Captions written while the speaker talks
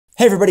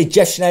Hey everybody,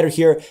 Jeff Schneider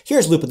here.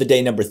 Here's loop of the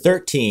day number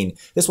 13.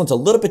 This one's a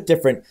little bit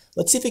different.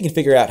 Let's see if we can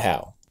figure out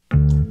how.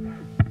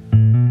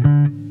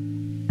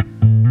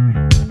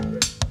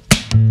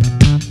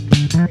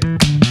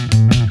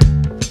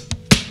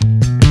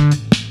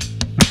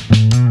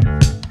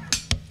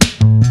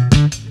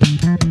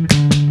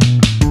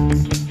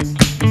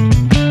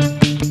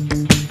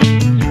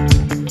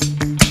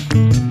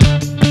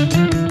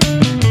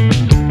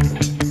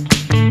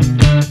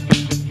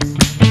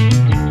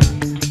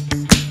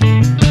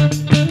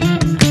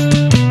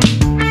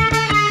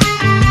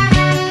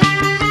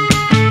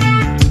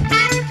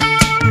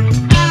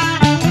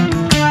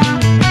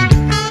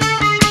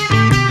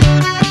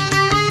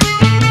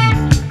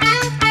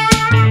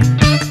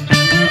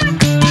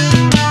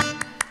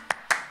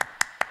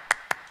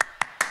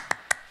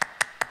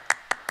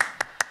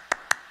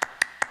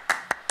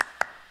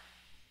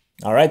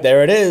 All right,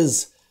 there it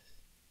is.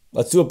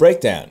 Let's do a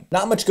breakdown.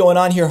 Not much going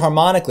on here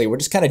harmonically. We're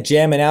just kind of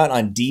jamming out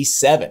on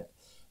D7.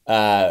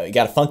 You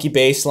got a funky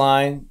bass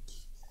line,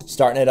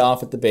 starting it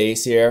off at the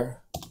bass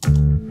here.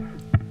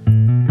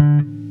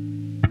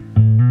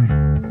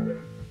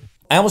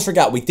 I almost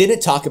forgot, we didn't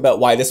talk about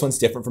why this one's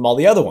different from all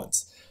the other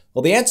ones.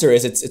 Well, the answer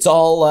is it's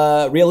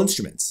all real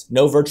instruments,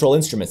 no virtual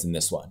instruments in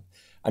this one.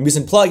 I'm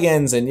using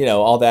plugins and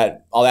all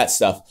that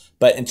stuff,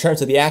 but in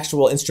terms of the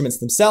actual instruments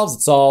themselves,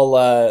 it's all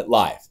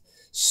live.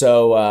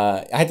 So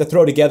I had to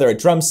throw together a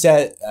drum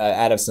set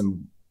out of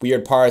some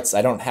weird parts.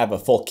 I don't have a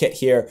full kit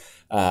here.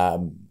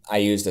 I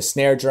used a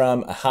snare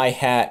drum, a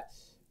hi-hat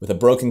with a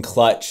broken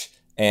clutch,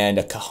 and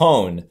a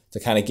cajon to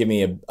kind of give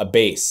me a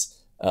bass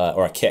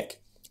or a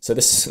kick. So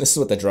this is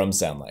what the drums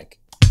sound like.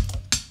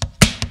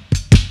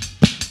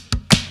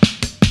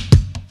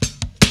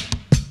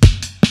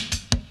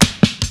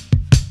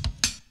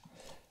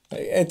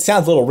 It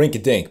sounds a little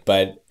rink-a-dink,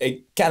 but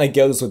it kind of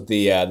goes with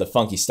the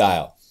funky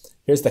style.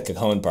 Here's the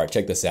cajon part.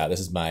 Check this out.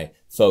 This is my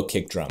faux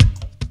kick drum.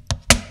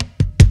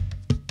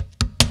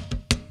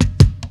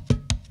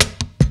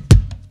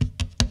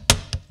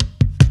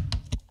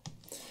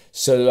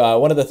 So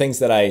one of the things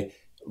that I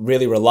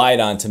really relied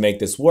on to make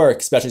this work,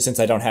 especially since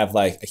I don't have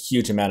like a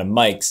huge amount of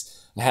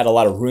mics, I had a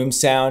lot of room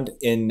sound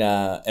in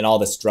all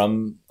these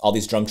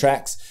drum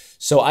tracks.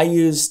 So I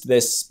used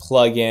this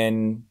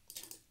plugin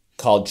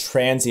called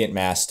Transient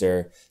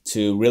Master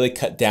to really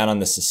cut down on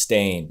the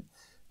sustain.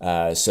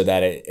 So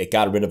that it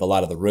got rid of a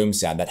lot of the room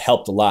sound. That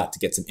helped a lot to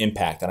get some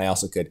impact, and I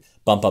also could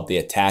bump up the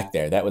attack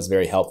there. That was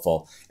very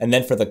helpful. And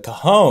then for the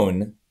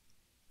cajon,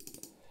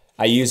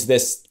 I used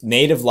this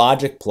native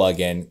Logic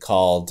plugin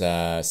called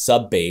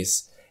Sub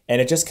Bass, and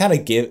it just kind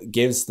of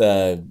gives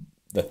the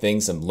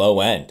thing some low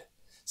end,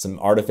 some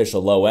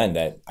artificial low end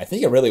that I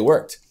think it really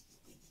worked.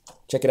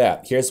 Check it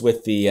out. Here's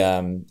with the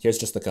here's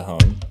just the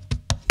cajon,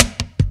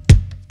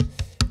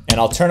 and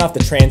I'll turn off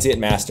the Transient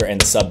Master and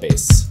the Sub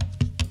Bass.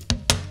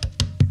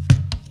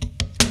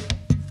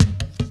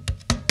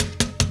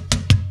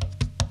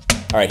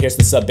 All right, here's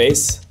the sub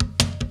bass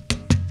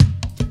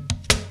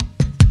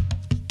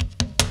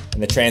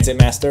and the Transient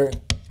Master.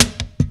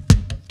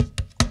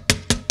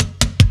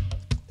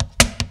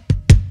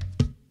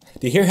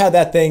 Do you hear how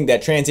that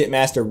Transient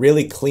Master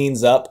really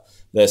cleans up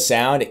the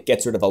sound? It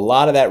gets rid of a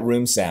lot of that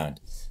room sound,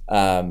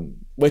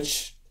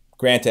 which,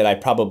 granted, I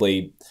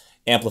probably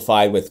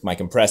amplified with my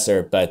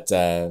compressor, but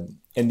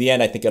in the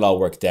end, I think it all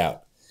worked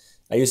out.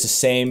 I used the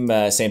same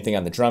thing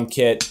on the drum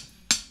kit.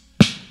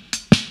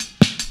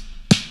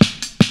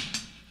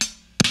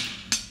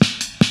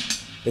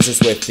 This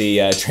is with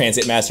the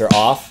Transient Master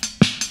off,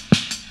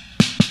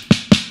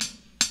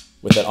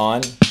 with it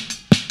on.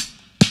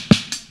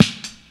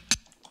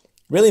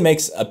 Really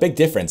makes a big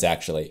difference,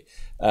 actually.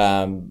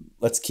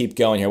 Let's keep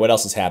going here. What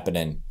else is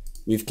happening?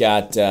 We've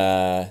got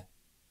the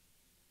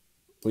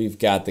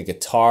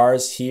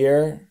guitars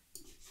here.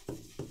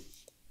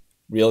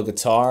 Real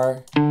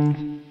guitar.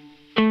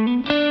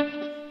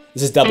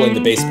 This is doubling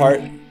the bass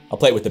part. I'll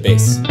play it with the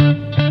bass.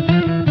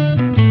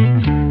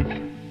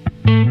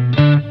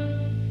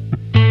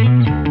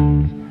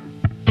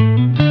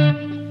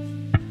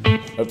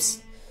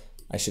 Oops,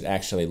 I should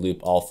actually loop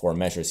all 4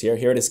 measures here.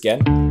 Here it is again.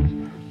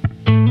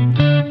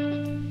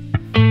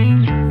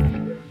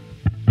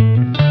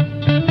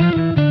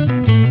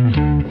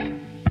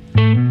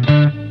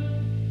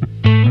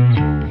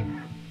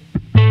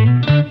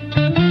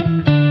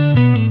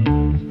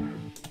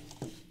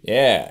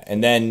 Yeah,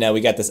 and then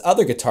we got this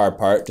other guitar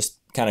part, just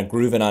kind of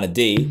grooving on a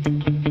D.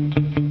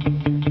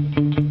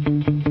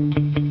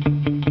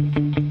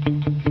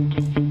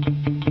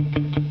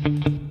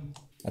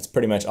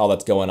 Pretty much all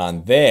that's going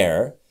on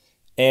there.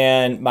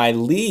 And my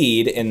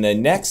lead in the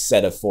next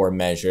set of 4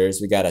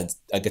 measures, we got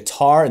a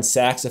guitar and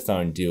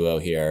saxophone duo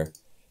here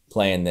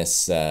playing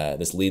this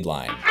this lead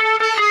line.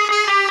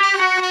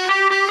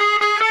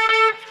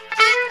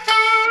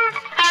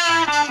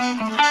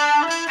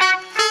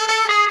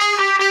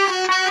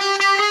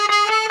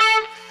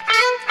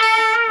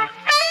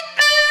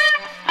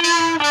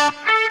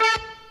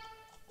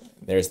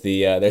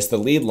 There's the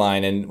lead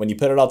line, and when you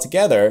put it all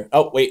together,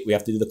 oh wait, we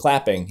have to do the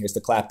clapping. Here's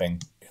the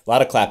clapping. A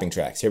lot of clapping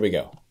tracks. Here we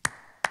go.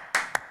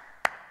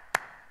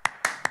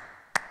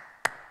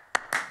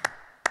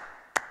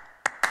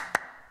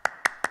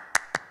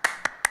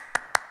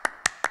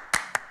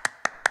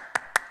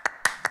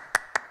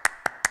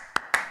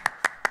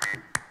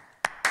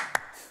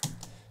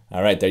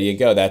 All right, there you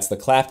go. That's the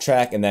clap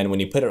track. And then when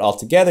you put it all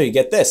together, you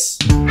get this.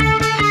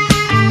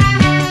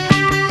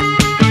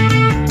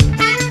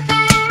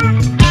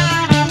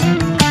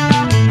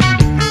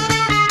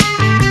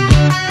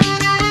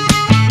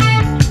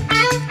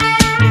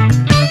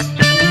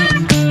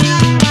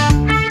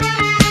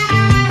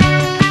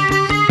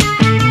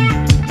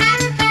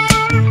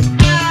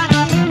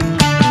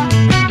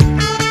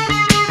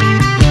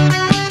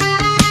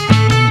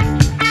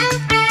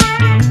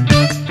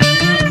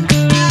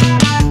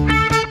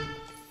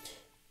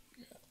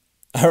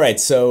 All right,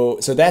 so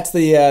that's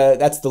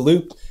the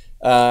loop.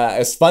 It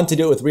was fun to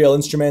do it with real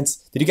instruments.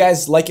 Did you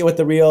guys like it with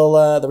the real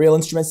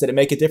instruments? Did it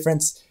make a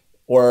difference,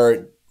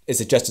 or is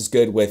it just as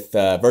good with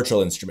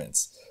virtual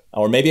instruments?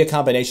 Or maybe a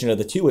combination of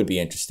the two would be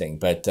interesting.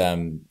 But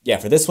yeah,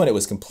 for this one, it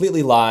was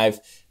completely live,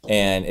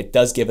 and it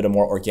does give it a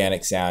more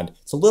organic sound.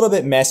 It's a little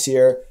bit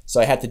messier,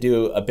 so I had to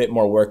do a bit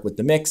more work with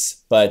the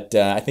mix, but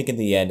I think in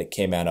the end, it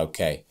came out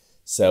okay.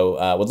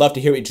 So would love to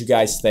hear what you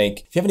guys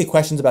think. If you have any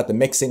questions about the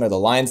mixing or the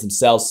lines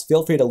themselves,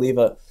 feel free to leave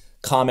a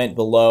comment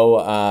below.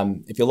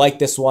 If you like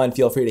this one,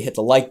 feel free to hit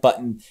the like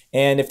button.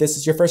 And if this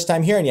is your first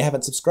time here and you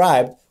haven't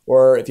subscribed,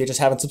 or if you just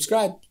haven't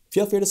subscribed,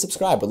 feel free to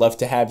subscribe. Would love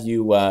to have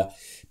you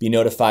be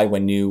notified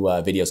when new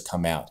videos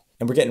come out.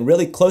 And we're getting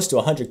really close to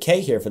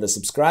 100K here for the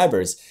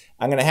subscribers.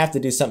 I'm going to have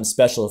to do something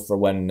special for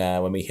when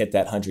we hit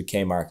that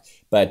 100K mark.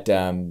 But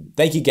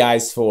thank you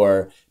guys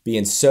for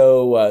being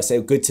so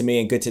good to me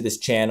and good to this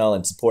channel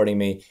and supporting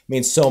me. It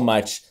means so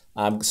much.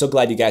 I'm so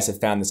glad you guys have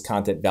found this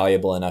content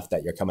valuable enough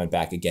that you're coming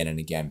back again and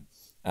again.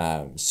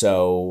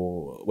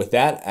 So with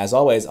that, as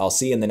always, I'll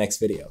see you in the next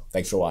video.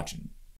 Thanks for watching.